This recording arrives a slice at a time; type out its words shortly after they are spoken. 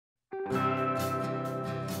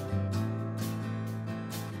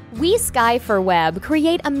We Sky for Web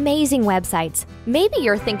create amazing websites. Maybe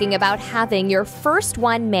you're thinking about having your first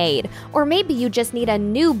one made, or maybe you just need a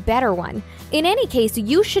new, better one. In any case,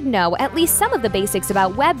 you should know at least some of the basics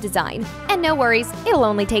about web design. And no worries, it'll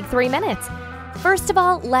only take 3 minutes. First of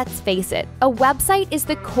all, let's face it, a website is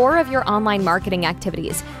the core of your online marketing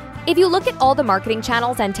activities. If you look at all the marketing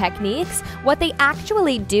channels and techniques, what they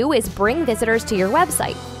actually do is bring visitors to your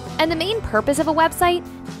website. And the main purpose of a website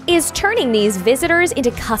is turning these visitors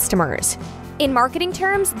into customers. In marketing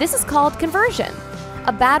terms, this is called conversion.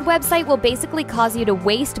 A bad website will basically cause you to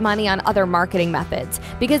waste money on other marketing methods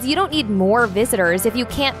because you don't need more visitors if you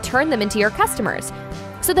can't turn them into your customers.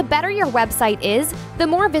 So the better your website is, the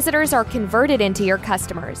more visitors are converted into your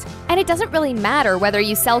customers. And it doesn't really matter whether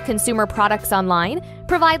you sell consumer products online,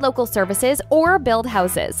 provide local services, or build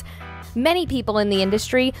houses. Many people in the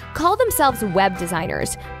industry call themselves web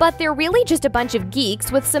designers, but they're really just a bunch of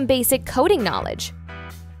geeks with some basic coding knowledge.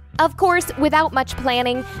 Of course, without much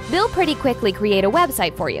planning, they'll pretty quickly create a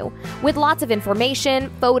website for you, with lots of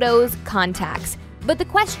information, photos, contacts. But the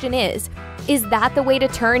question is that the way to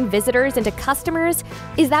turn visitors into customers?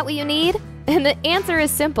 Is that what you need? And the answer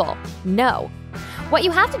is simple: no. What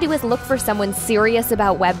you have to do is look for someone serious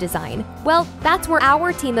about web design. Well, that's where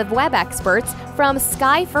our team of web experts from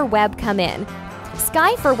Sky for Web come in.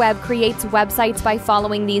 Sky for Web creates websites by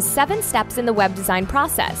following these 7 steps in the web design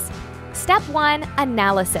process. Step 1,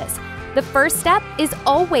 analysis. The first step is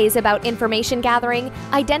always about information gathering,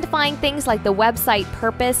 identifying things like the website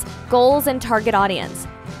purpose, goals, and target audience.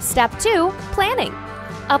 Step 2, planning.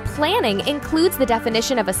 A planning includes the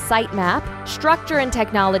definition of a sitemap, structure, and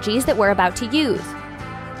technologies that we're about to use.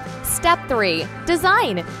 Step 3,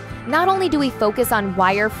 design. Not only do we focus on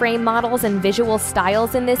wireframe models and visual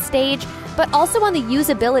styles in this stage, but also on the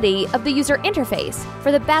usability of the user interface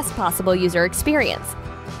for the best possible user experience.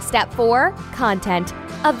 Step 4, content.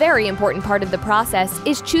 A very important part of the process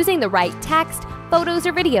is choosing the right text, photos,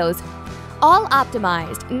 or videos, all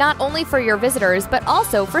optimized not only for your visitors but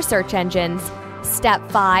also for search engines. Step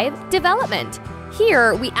 5, development.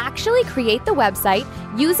 Here, we actually create the website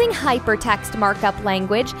using hypertext markup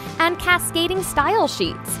language and cascading style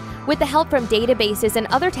sheets, with the help from databases and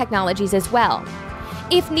other technologies as well.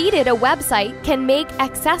 If needed, a website can make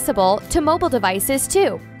accessible to mobile devices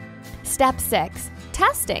too. Step 6,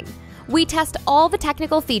 testing. We test all the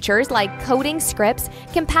technical features like coding, scripts,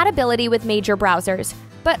 compatibility with major browsers,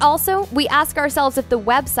 but also we ask ourselves if the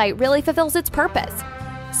website really fulfills its purpose.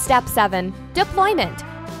 Step 7, deployment.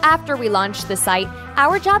 After we launch the site,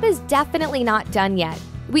 our job is definitely not done yet.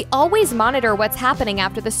 We always monitor what's happening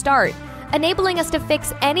after the start, enabling us to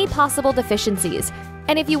fix any possible deficiencies.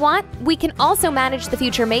 And if you want, we can also manage the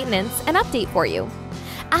future maintenance and update for you.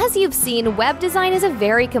 As you've seen, web design is a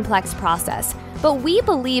very complex process, but we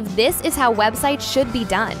believe this is how websites should be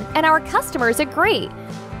done, and our customers agree.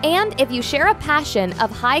 And if you share a passion of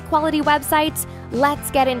high-quality websites, let's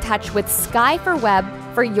get in touch with Sky for Web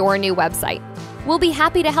for your new website. We'll be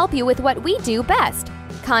happy to help you with what we do best.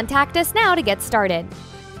 Contact us now to get started.